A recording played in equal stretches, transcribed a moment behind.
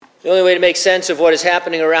The only way to make sense of what is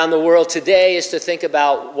happening around the world today is to think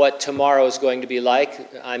about what tomorrow is going to be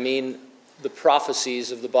like. I mean, the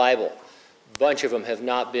prophecies of the Bible. A bunch of them have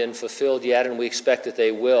not been fulfilled yet, and we expect that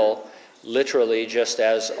they will, literally, just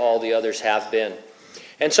as all the others have been.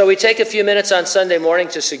 And so we take a few minutes on Sunday morning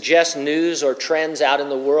to suggest news or trends out in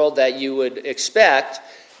the world that you would expect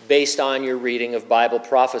based on your reading of Bible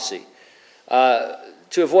prophecy.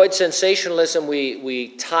 To avoid sensationalism, we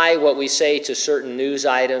tie what we say to certain news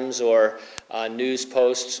items or news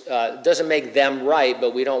posts. It doesn't make them right,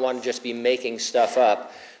 but we don't want to just be making stuff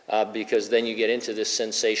up because then you get into this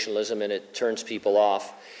sensationalism and it turns people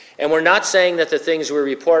off. And we're not saying that the things we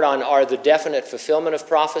report on are the definite fulfillment of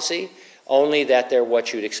prophecy, only that they're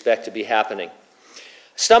what you'd expect to be happening.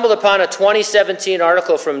 Stumbled upon a 2017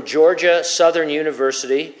 article from Georgia Southern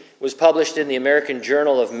University. It was published in the American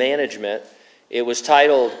Journal of Management. It was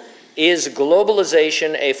titled, "Is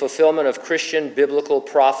Globalization a Fulfillment of Christian Biblical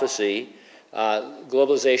Prophecy?"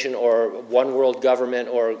 Globalization, or one world government,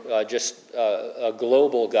 or just a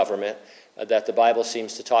global government that the Bible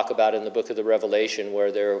seems to talk about in the book of the Revelation,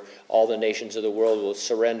 where all the nations of the world will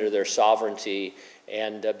surrender their sovereignty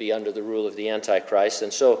and be under the rule of the Antichrist.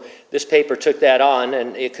 And so this paper took that on,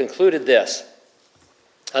 and it concluded this: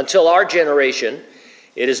 until our generation,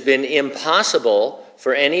 it has been impossible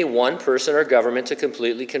for any one person or government to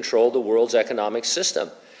completely control the world's economic system.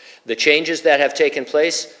 The changes that have taken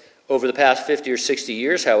place over the past 50 or 60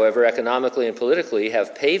 years, however, economically and politically,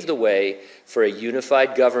 have paved the way for a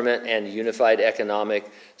unified government and unified economic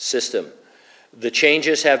system. The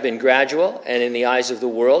changes have been gradual and, in the eyes of the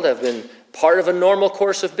world, have been part of a normal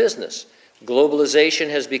course of business. Globalization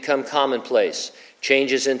has become commonplace.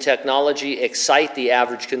 Changes in technology excite the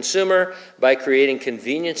average consumer by creating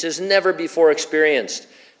conveniences never before experienced.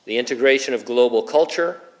 The integration of global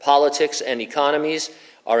culture, politics, and economies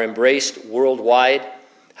are embraced worldwide.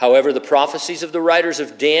 However, the prophecies of the writers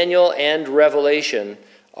of Daniel and Revelation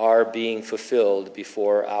are being fulfilled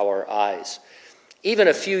before our eyes. Even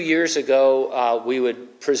a few years ago, we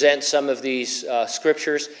would present some of these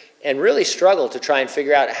scriptures and really struggle to try and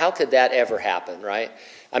figure out how could that ever happen, right?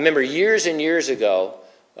 I remember years and years ago,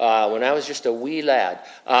 when I was just a wee lad,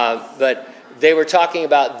 but they were talking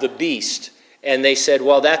about the beast, and they said,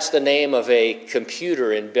 well, that's the name of a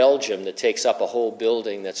computer in Belgium that takes up a whole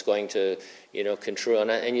building that's going to, control.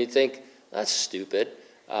 And you'd think, that's stupid,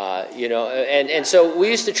 And so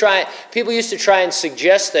people used to try and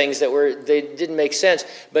suggest things they didn't make sense.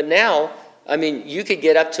 But now, you could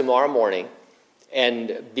get up tomorrow morning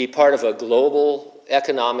and be part of a global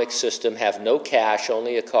economic system, have no cash,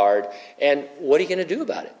 only a card, and what are you going to do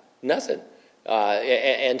about it? Nothing.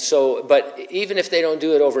 But even if they don't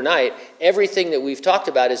do it overnight, everything that we've talked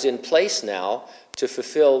about is in place now to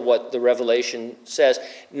fulfill what the Revelation says.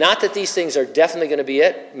 Not that these things are definitely going to be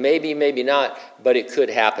it, maybe not, but it could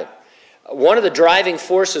happen. One of the driving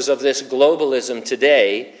forces of this globalism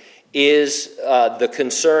today is the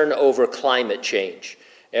concern over climate change.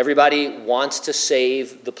 Everybody wants to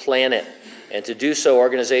save the planet. And to do so,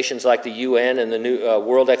 organizations like the UN and the new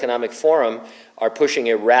World Economic Forum are pushing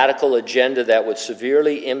a radical agenda that would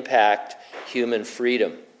severely impact human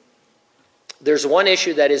freedom. There's one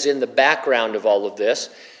issue that is in the background of all of this,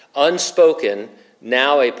 unspoken,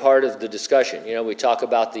 now a part of the discussion. We talk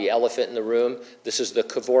about the elephant in the room. This is the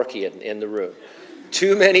Kevorkian in the room.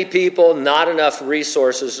 Too many people, not enough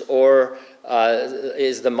resources, or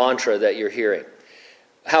is the mantra that you're hearing.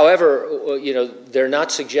 However, they're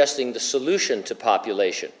not suggesting the solution to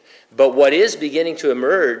population. But what is beginning to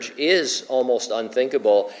emerge is almost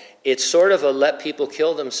unthinkable. It's sort of a let people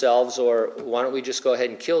kill themselves, or why don't we just go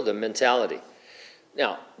ahead and kill them mentality.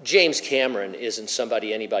 Now, James Cameron isn't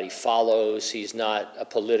somebody anybody follows. He's not a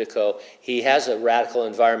politico. He has a radical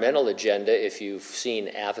environmental agenda, if you've seen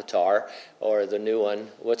Avatar, or the new one.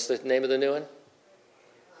 What's the name of the new one?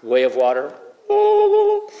 Way of Water?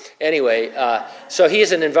 Anyway, so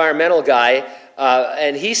he's an environmental guy,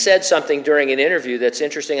 and he said something during an interview that's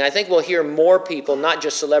interesting. I think we'll hear more people, not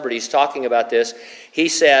just celebrities, talking about this. He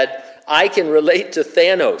said, I can relate to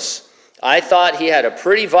Thanos. I thought he had a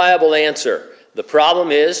pretty viable answer. The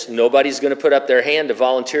problem is nobody's going to put up their hand to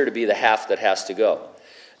volunteer to be the half that has to go.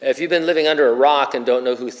 If you've been living under a rock and don't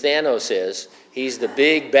know who Thanos is, he's the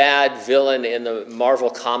big bad villain in the Marvel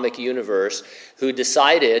comic universe who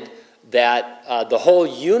decided that the whole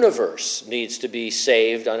universe needs to be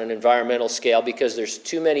saved on an environmental scale because there's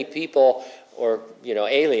too many people or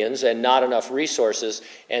aliens and not enough resources.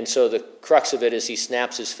 And so the crux of it is he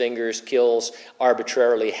snaps his fingers, kills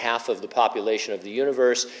arbitrarily half of the population of the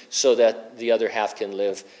universe so that the other half can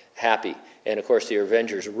live happy. And of course, the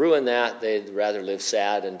Avengers ruin that. They'd rather live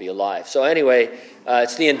sad and be alive. So anyway,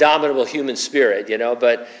 it's the indomitable human spirit,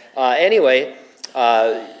 But anyway,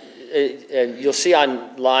 and you'll see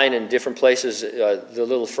online in different places the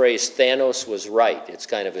little phrase, Thanos was right. It's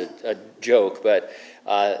kind of a joke, but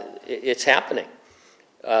it's happening.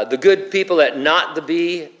 The good people at Not the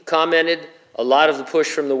Bee commented, a lot of the push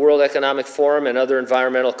from the World Economic Forum and other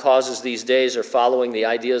environmental causes these days are following the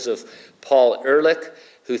ideas of Paul Ehrlich,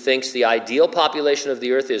 who thinks the ideal population of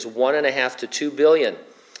the Earth is 1.5 to 2 billion,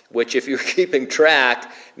 which, if you're keeping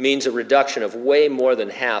track, means a reduction of way more than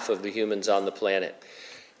half of the humans on the planet.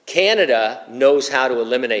 Canada knows how to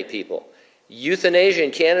eliminate people. Euthanasia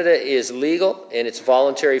in Canada is legal in its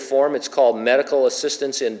voluntary form. It's called Medical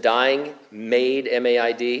Assistance in Dying, MAID,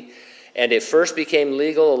 M-A-I-D. And it first became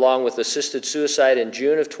legal along with assisted suicide in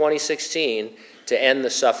June of 2016 to end the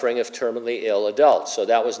suffering of terminally ill adults. So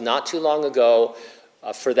that was not too long ago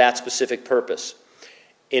for that specific purpose.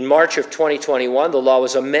 In March of 2021, the law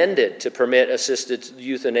was amended to permit assisted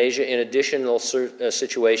euthanasia in additional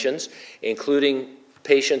situations, including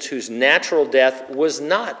patients whose natural death was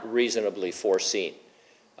not reasonably foreseen.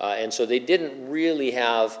 And so they didn't really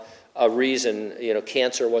have a reason,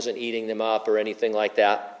 cancer wasn't eating them up or anything like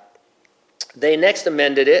that. They next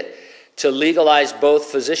amended it to legalize both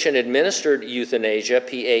physician-administered euthanasia,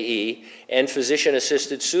 PAE, and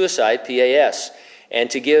physician-assisted suicide, PAS, and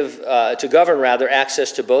to govern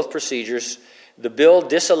access to both procedures. The bill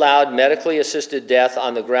disallowed medically assisted death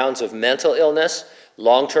on the grounds of mental illness,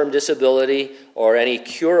 long-term disability, or any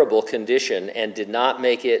curable condition, and did not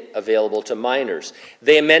make it available to minors.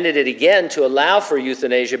 They amended it again to allow for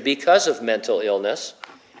euthanasia because of mental illness.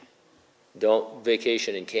 Don't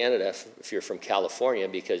vacation in Canada if you're from California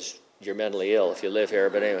because you're mentally ill if you live here,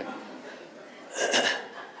 but anyway.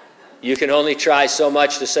 You can only try so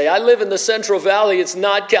much to say, I live in the Central Valley, it's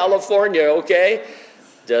not California, okay?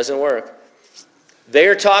 Doesn't work. They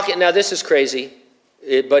are talking, now this is crazy,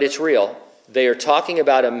 but it's real. They are talking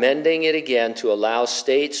about amending it again to allow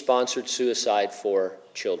state-sponsored suicide for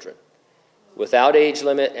children, without age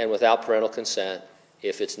limit and without parental consent,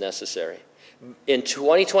 if it's necessary. In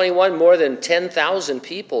 2021, more than 10,000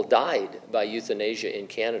 people died by euthanasia in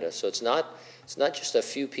Canada, so it's not just a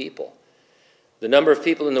few people. The number of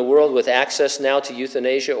people in the world with access now to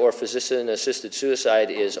euthanasia or physician-assisted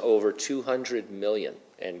suicide is over 200 million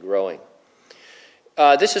and growing.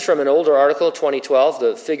 This is from an older article, 2012.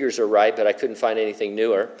 The figures are right, but I couldn't find anything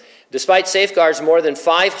newer. Despite safeguards, more than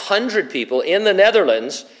 500 people in the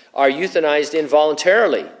Netherlands are euthanized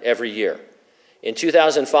involuntarily every year. In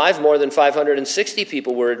 2005, more than 560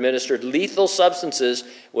 people were administered lethal substances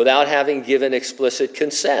without having given explicit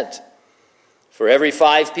consent. For every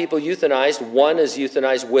 5 people euthanized, 1 is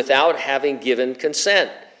euthanized without having given consent.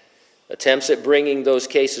 Attempts at bringing those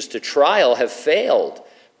cases to trial have failed,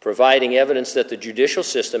 providing evidence that the judicial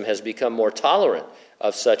system has become more tolerant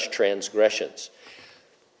of such transgressions.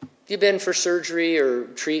 You've been for surgery or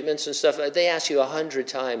treatments and stuff, they ask you 100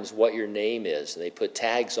 times what your name is, and they put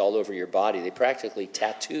tags all over your body. They practically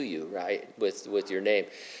tattoo you, right, with your name.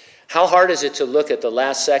 How hard is it to look at the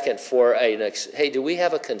last second for hey, do we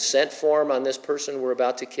have a consent form on this person we're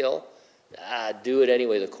about to kill? Do it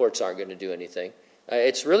anyway, the courts aren't going to do anything.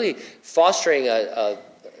 It's really fostering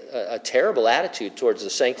a terrible attitude towards the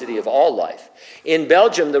sanctity of all life. In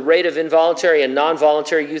Belgium, the rate of involuntary and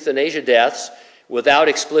non-voluntary euthanasia deaths without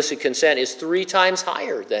explicit consent is 3 times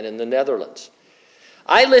higher than in the Netherlands.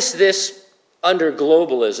 I list this under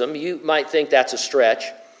globalism. You might think that's a stretch,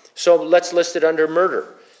 so let's list it under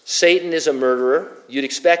murder. Satan is a murderer. You'd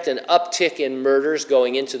expect an uptick in murders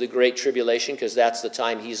going into the Great Tribulation because that's the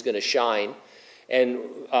time he's going to shine. And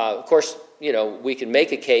of course, we can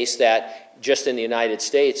make a case that just in the United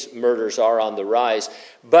States, murders are on the rise.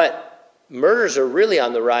 But murders are really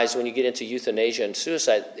on the rise when you get into euthanasia and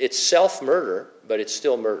suicide. It's self-murder, but it's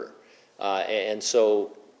still murder. And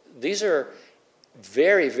so these are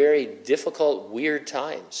very, very difficult, weird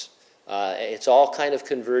times. It's all kind of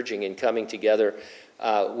converging and coming together.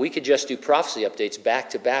 We could just do prophecy updates back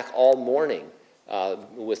to back all morning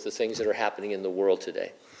with the things that are happening in the world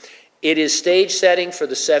today. It is stage setting for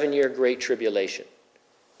the 7-year Great Tribulation.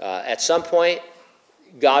 At some point,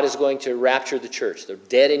 God is going to rapture the church. The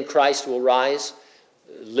dead in Christ will rise.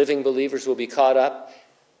 Living believers will be caught up.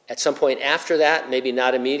 At some point after that, maybe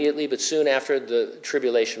not immediately, but soon after, the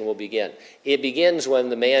tribulation will begin. It begins when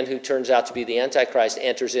the man who turns out to be the Antichrist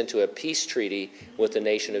enters into a peace treaty with the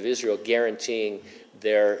nation of Israel, guaranteeing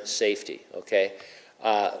their safety. Okay?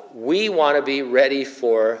 We want to be ready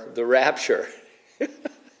for the rapture.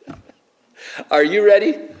 Are you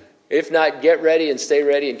ready? If not, get ready and stay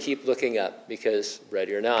ready and keep looking up, because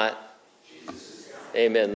ready or not, amen.